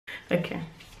Okay.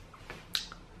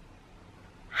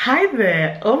 Hi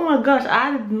there. Oh my gosh,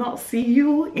 I did not see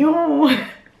you. Ew.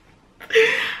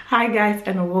 Hi guys,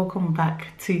 and welcome back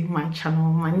to my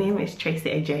channel. My name is Tracy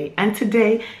Adjei, and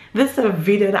today this is a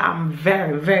video that I'm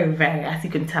very, as you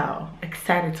can tell,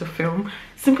 excited to film,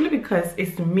 simply because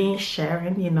it's me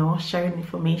sharing, sharing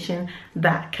information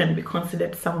that can be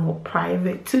considered somewhat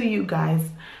private to you guys,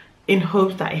 in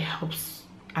hopes that it helps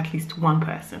at least one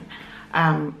person.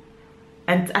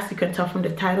 And as you can tell from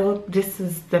the title, this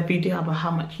is the video about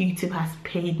how much YouTube has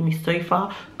paid me so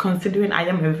far, considering I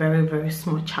am a very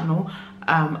small channel.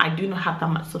 I do not have that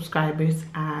much subscribers,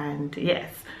 and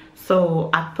yes, so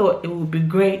I thought it would be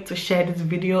great to share this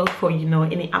video for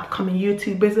any upcoming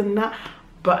YouTubers and that.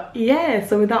 But yeah,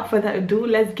 so without further ado,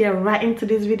 let's get right into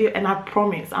this video, and I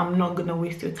promise I'm not gonna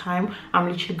waste your time.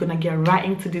 I'm literally gonna get right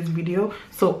into this video.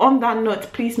 So on that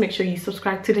note, please make sure you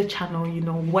subscribe to the channel,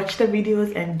 watch the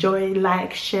videos, enjoy,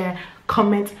 like, share,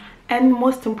 comment, and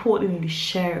most importantly,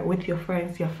 share it with your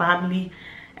friends, your family.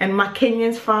 And my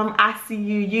Kenyans fam, I see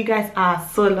you. You guys are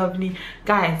so lovely,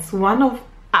 guys.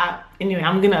 Anyway,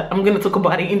 I'm gonna talk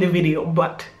about it in the video,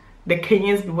 but the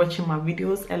Kenyans be watching my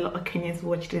videos. A lot of Kenyans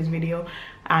watch this video,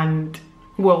 and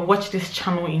well, watch this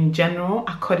channel in general,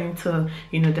 according to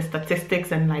the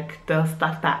statistics and like the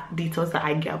details that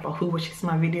I get about who watches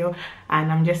my video.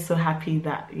 And I'm just so happy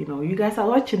that you guys are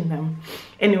watching them.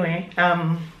 Anyway,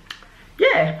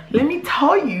 yeah, let me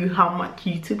tell you how much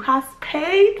YouTube has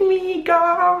paid me,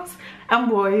 girls and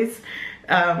boys.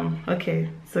 Okay,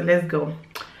 so let's go.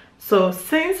 So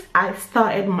since I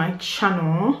started my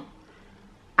channel,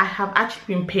 I have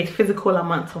actually been paid physical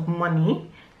amounts of money.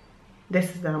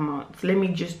 This is the amount. Let me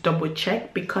just double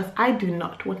check, because I do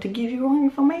not want to give you wrong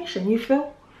information, you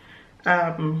feel?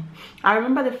 I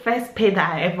remember the first pay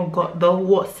that I ever got though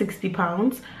was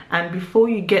 £60, and before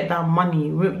you get that money,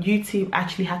 YouTube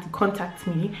actually had to contact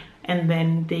me, and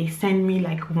then they send me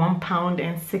like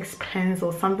 £1.06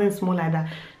 or something small like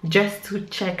that, just to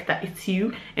check that it's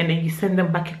you, and then you send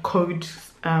them back a code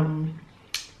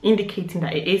indicating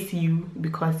that it is you,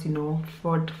 because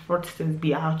fraudsters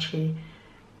be out here.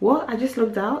 What? I just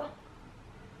looked out.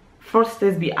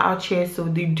 Fraudsters be out here, so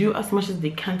they do as much as they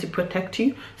can to protect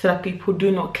you, so that people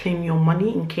do not claim your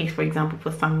money in case, for example,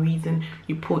 for some reason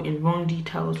you put in wrong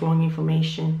details, wrong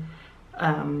information.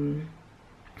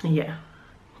 Yeah.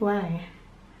 Why?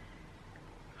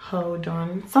 Hold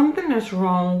on, something is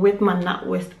wrong with my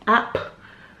NatWest app.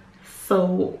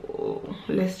 So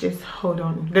let's just hold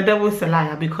on. The devil's a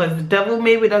liar, because the devil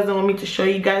maybe doesn't want me to show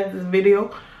you guys this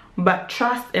video, but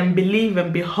trust and believe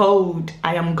and behold,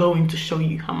 I am going to show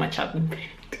you how much I've been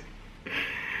paid.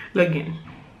 Login.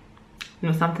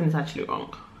 No, something is actually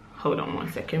wrong. Hold on 1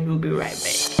 second, we'll be right back.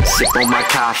 Sip on my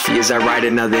coffee as I write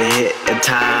another hit. At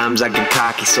times I get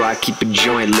cocky, so I keep a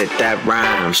joint lit. That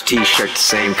rhymes. T-shirt the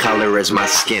same color as my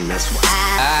skin, that's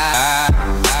why.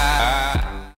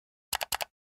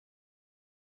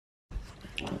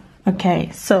 Okay,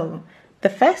 so the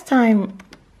first time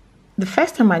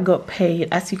I got paid,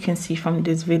 as you can see from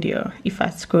this video, if I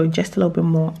scroll just a little bit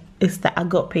more, is that I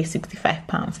got paid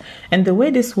 £65. And the way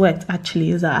this worked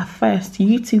actually is that at first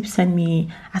YouTube sent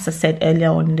me, as I said earlier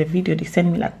on in the video, they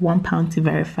sent me like £1 to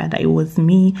verify that it was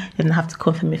me, and I have to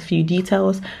confirm a few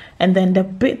details. And then the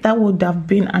bit that would have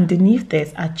been underneath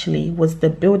this actually was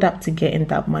the build up to getting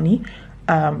that money.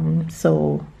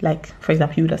 So like, for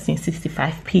example, you would have seen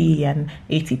 65p and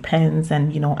 80 pence,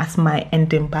 and as my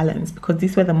ending balance, because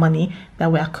these were the money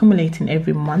that we're accumulating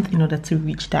every month in order to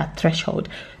reach that threshold.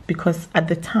 Because at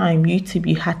the time, YouTube,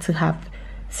 you had to have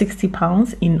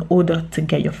 £60 in order to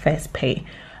get your first pay,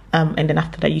 and then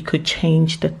after that you could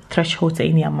change the threshold to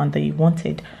any amount that you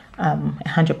wanted.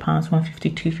 £100,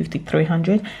 £150, £250,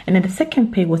 £300, and then the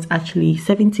second pay was actually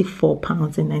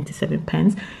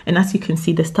 £74.97, and as you can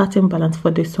see, the starting balance for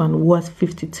this one was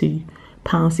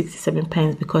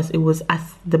 £52.67, because it was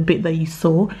as the bit that you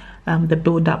saw, the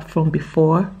build up from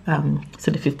before, so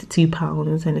the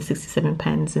 £52 and the 67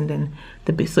 pence, and then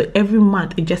the bit. So every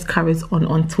month it just carries on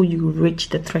until you reach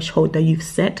the threshold that you've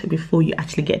set before you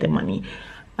actually get the money.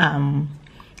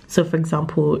 So for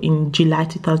example, in July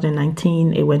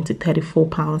 2019, it went to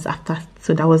 £34 after.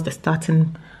 So that was the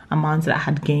starting amount that I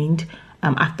had gained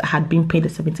after I had been paid the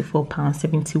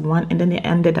 £74.71, and then it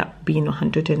ended up being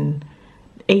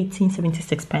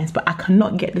 118.76 pence. But I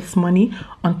cannot get this money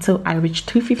until I reach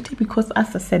 250, because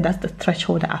as I said, that's the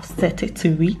threshold that I've set it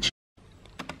to reach.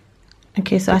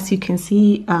 Okay, so as you can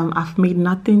see, I've made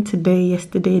nothing today,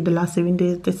 yesterday, the last 7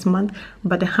 days, this month,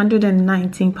 but the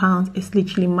 £119 is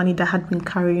literally money that had been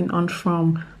carrying on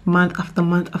from month after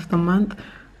month after month.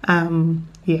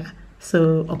 Yeah,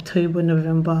 so October,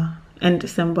 November, and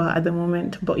December at the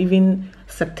moment, but even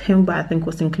September I think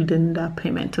was included in that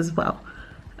payment as well.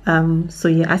 So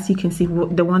yeah, as you can see,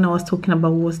 the one I was talking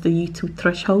about was the YouTube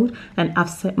threshold, and I've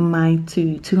set mine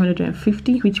to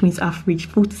 250, which means I've reached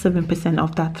 47%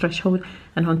 of that threshold,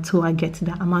 and until I get to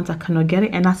that amount I cannot get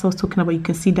it. And as I was talking about, you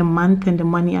can see the month and the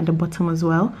money at the bottom as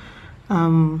well.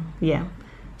 Yeah,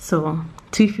 so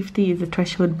 250 is the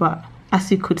threshold, but as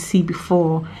you could see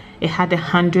before, it had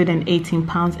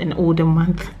 £118 in all the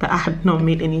month that I had not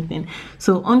made anything.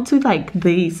 So onto like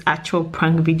this actual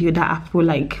prank video that I feel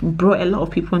like brought a lot of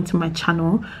people into my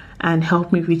channel and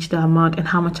helped me reach the amount and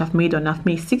how much I've made on. I've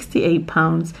made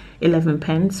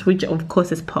 £68.11, which of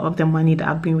course is part of the money that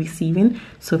I've been receiving.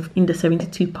 So in the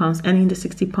 £72 and in the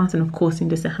 £60, and of course in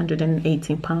this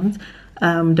 £118.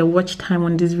 The watch time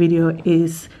on this video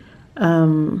is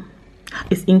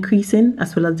increasing,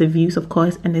 as well as the views, of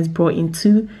course, and it's brought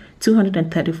into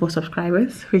 234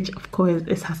 subscribers, which of course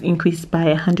it has increased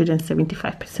by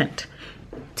 175%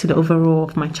 to the overall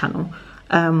of my channel.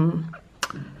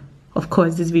 Of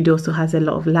course, this video also has a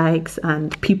lot of likes,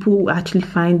 and people actually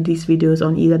find these videos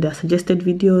on either their suggested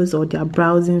videos or their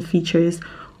browsing features,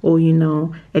 or you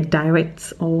know, a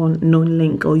direct or known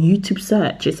link or YouTube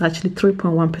search. It's actually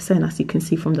 3.1%, as you can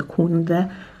see from the corner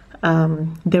there.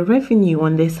 The revenue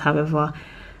on this, however,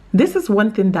 this is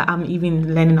one thing that I'm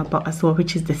even learning about as well,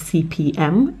 which is the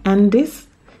CPM. And this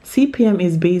CPM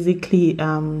is basically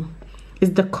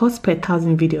is the cost per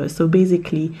 1,000 videos. So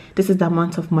basically, this is the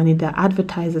amount of money that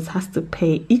advertisers has to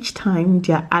pay each time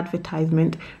their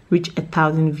advertisement reach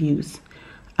 1,000 views.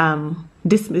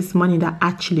 This is money that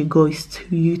actually goes to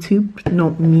YouTube,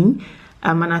 not me.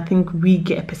 And I think we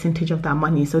get a percentage of that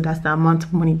money. So that's the amount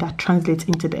of money that translates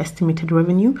into the estimated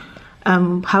revenue.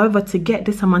 However, to get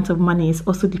this amount of money is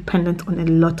also dependent on a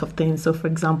lot of things. So for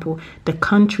example, the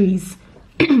countries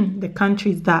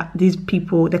that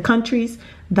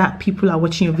people are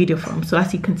watching your video from. So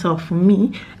as you can tell from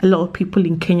me, a lot of people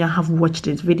in Kenya have watched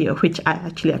this video, which I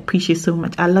actually appreciate so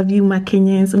much. I love you, my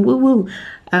Kenyans, woo woo.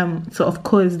 So of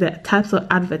course, the types of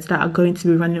adverts that are going to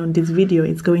be running on this video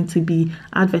is going to be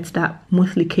adverts that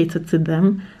mostly cater to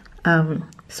them.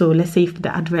 So let's say if the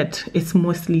advert is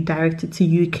mostly directed to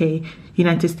UK,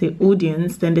 United States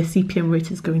audience, then the CPM rate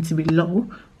is going to be low,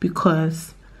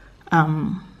 because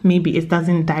maybe it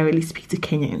doesn't directly speak to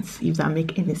Kenyans, if that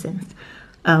makes any sense.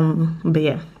 But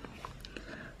yeah,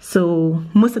 so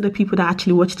most of the people that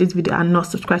actually watch this video are not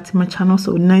subscribed to my channel.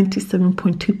 So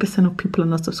 97.2% of people are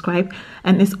not subscribed,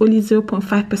 and it's only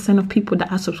 0.5% of people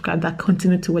that are subscribed that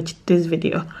continue to watch this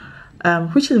video.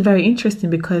 Which is very interesting,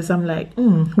 because I'm like,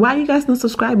 why are you guys not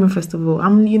subscribing? First of all,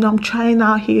 I'm trying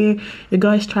out here, you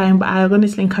guys trying, but I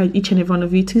honestly encourage each and every one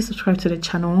of you to subscribe to the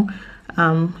channel.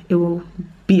 It will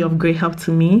be of great help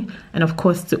to me, and of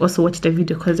course to also watch the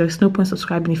video, because there's no point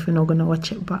subscribing if you're not gonna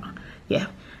watch it. But yeah,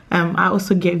 I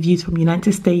also get views from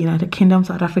United States, United Kingdom,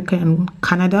 South Africa, and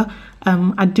Canada.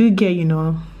 I do get,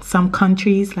 some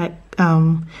countries like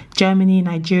Germany,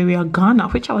 Nigeria, Ghana,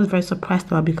 which I was very surprised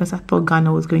about, because I thought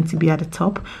Ghana was going to be at the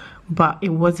top, but it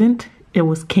wasn't. It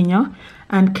was Kenya.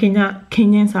 And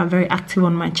Kenyans are very active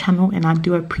on my channel, and I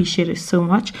do appreciate it so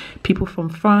much. People from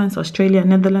France, Australia,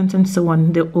 Netherlands, and so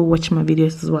on, they all watch my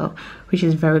videos as well, which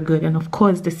is very good. And of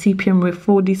course, the CPM rate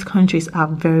for these countries are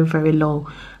very, very low.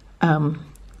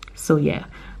 So yeah,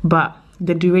 but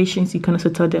the durations, you can also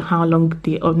tell them how long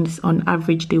they on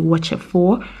average they watch it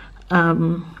for.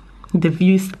 The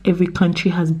views every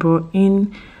country has brought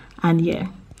in, and yeah,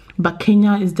 but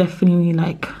Kenya is definitely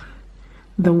like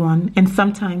the one. And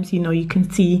sometimes, you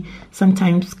can see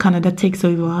sometimes Canada takes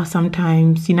over,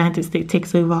 sometimes United States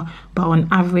takes over, but on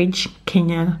average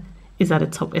Kenya is at the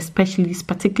top,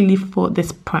 particularly for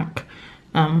this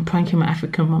pranking my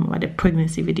African mom about the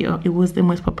pregnancy video. It was the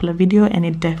most popular video, and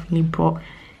it definitely brought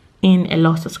in a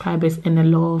lot of subscribers and a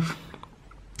lot of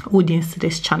audience to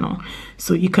this channel.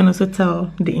 So you can also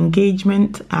tell the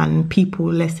engagement and people,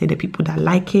 let's say the people that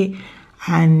like it,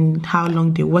 and how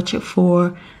long they watch it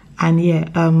for. And yeah,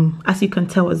 as you can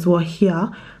tell as well here,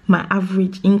 my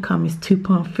average income is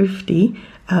 £2.50.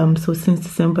 So since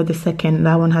December the 2nd,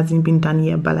 that one hasn't been done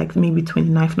yet, but like maybe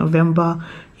 29th November,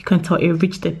 you can tell it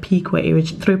reached the peak where it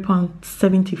reached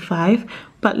 £3.75.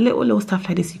 But little stuff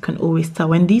like this, you can always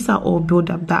tell. And these are all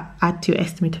build up that add to your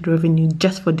estimated revenue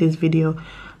just for this video.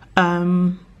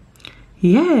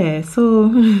 Yeah,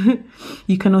 so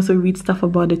you can also read stuff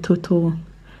about the total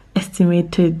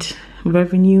estimated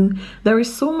revenue. There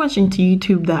is so much into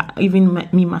YouTube that even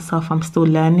me myself, I'm still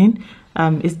learning.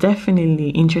 It's definitely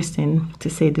interesting to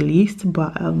say the least,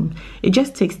 but it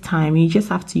just takes time. You just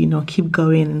have to keep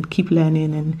going and keep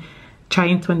learning, and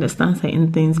trying to understand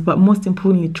certain things, but most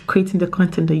importantly creating the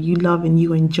content that you love and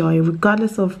you enjoy,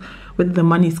 regardless of whether the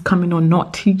money is coming or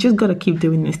not. You just gotta keep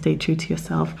doing it, stay true to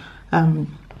yourself.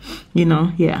 You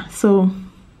know, yeah, so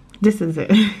this is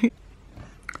it.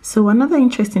 So another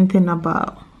interesting thing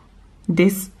about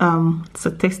this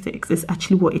statistics is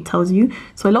actually what it tells you.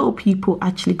 So a lot of people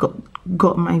actually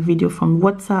got my video from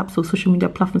WhatsApp, so social media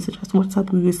platforms such as WhatsApp,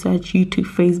 Google Search, YouTube,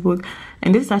 Facebook,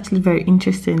 and this is actually very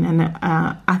interesting. And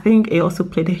I think it also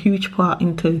played a huge part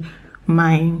into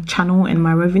my channel and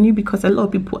my revenue, because a lot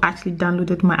of people actually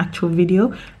downloaded my actual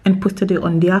video and posted it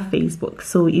on their Facebook.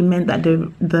 So it meant that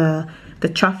the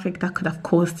traffic that could have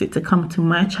caused it to come to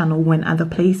my channel went other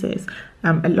places.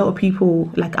 A lot of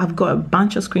people, like, I've got a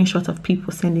bunch of screenshots of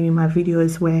people sending me my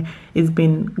videos where it's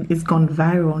gone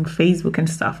viral on Facebook and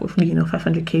stuff with, you know,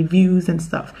 500k views and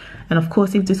stuff. And of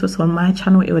course, if this was on my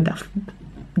channel, it would have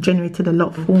generated a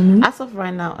lot for me. As of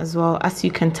right now as well, as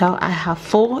you can tell, I have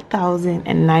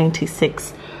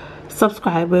 4,096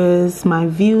 subscribers. My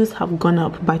views have gone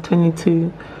up by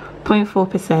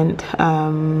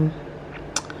 22.4%.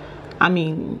 I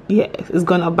mean, yeah, it's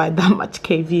gone up by that much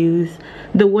K views.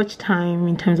 The watch time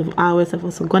in terms of hours have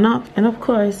also gone up, and of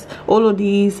course all of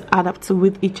these add up to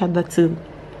with each other to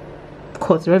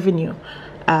cause revenue.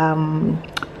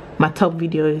 My top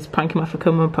video is pranking my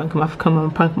African mom, pranking my African mom,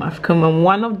 pranking my African mom.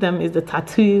 One of them is the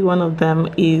tattoo, one of them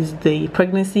is the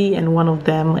pregnancy, and one of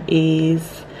them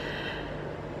is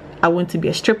I want to be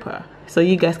a stripper. So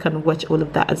you guys can watch all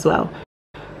of that as well.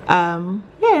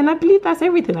 Yeah, and I believe that's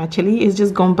everything. Actually, it's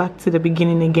just gone back to the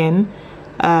beginning again.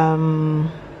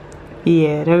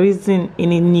 Yeah, there isn't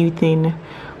any new thing,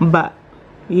 but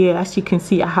yeah, as you can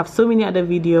see, I have so many other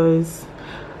videos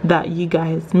that you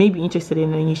guys may be interested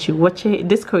in and you should watch it.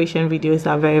 These Croatian videos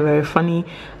are very, very funny.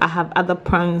 I have other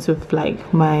pranks with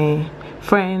like my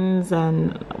friends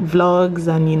and vlogs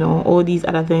and, you know, all these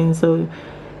other things. So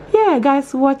yeah,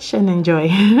 guys, watch and enjoy.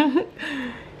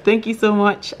 Thank you so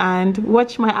much, and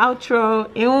watch my outro.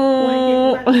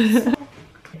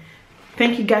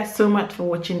 Thank you guys so much for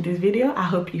watching this video. I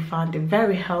hope you found it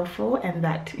very helpful and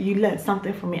that you learned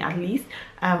something from it at least.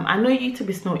 I know YouTube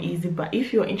is not easy, but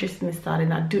if you're interested in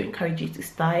starting, I do encourage you to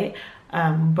start it.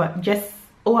 But just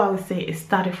all I would say is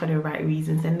start it for the right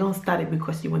reasons, and don't start it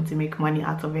because you want to make money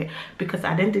out of it, because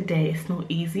at the end of the day it's not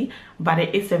easy, but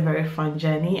it is a very fun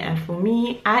journey. And for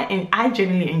me, I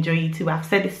genuinely enjoy YouTube. I've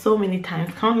said it so many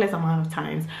times, countless amount of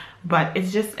times, but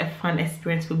it's just a fun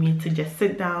experience for me to just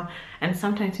sit down. And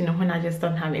sometimes, you know, when I just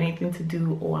don't have anything to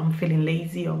do, or I'm feeling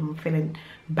lazy, or I'm feeling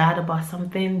bad about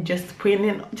something, just putting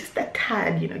in just a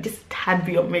tad, you know, just a tad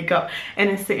bit of makeup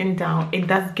and then sitting down, it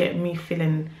does get me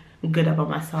feeling good about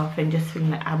myself and just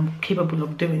feeling like I'm capable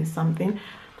of doing something.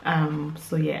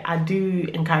 So yeah, I do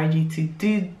encourage you to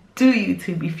do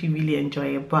YouTube if you really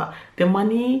enjoy it, but the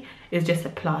money is just a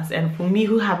plus. And for me,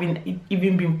 who haven't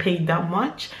even been paid that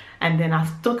much, and then I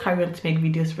still carry on to make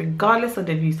videos regardless of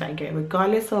the views I get,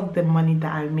 regardless of the money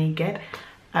that I may get,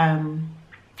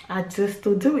 I just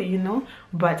still do it, you know.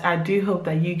 But I do hope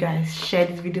that you guys share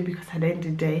this video, because at the end of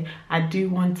the day, I do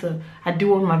want my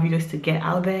videos to get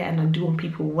out there, and I do want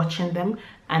people watching them.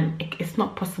 And it's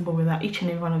not possible without each and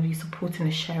every one of you supporting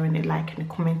it, sharing it, liking it,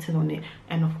 commenting on it,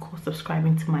 and of course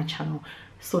subscribing to my channel.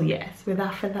 So yes,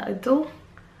 without further ado,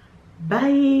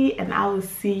 bye, and I will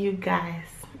see you guys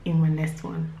in my next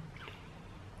one.